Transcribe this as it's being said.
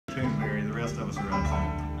Toonberry. The rest of us are out of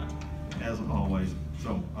town, as always.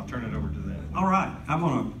 So I'll turn it over to that. All right, I'm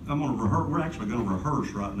gonna rehearse. We're actually gonna rehearse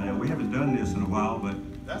right now. We haven't done this in a while, but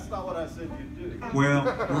That's not what I said you'd do. well,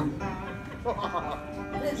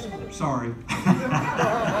 sorry.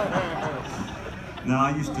 No,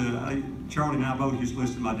 Charlie and I both used to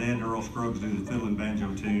listen to my dad and Earl Scruggs do the fiddle and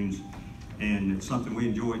banjo tunes, and it's something we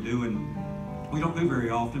enjoy doing. We don't do very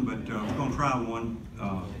often, but we're gonna try one.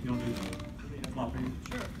 You want to do the flop ear?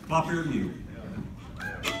 Sure. Flop ear Mule.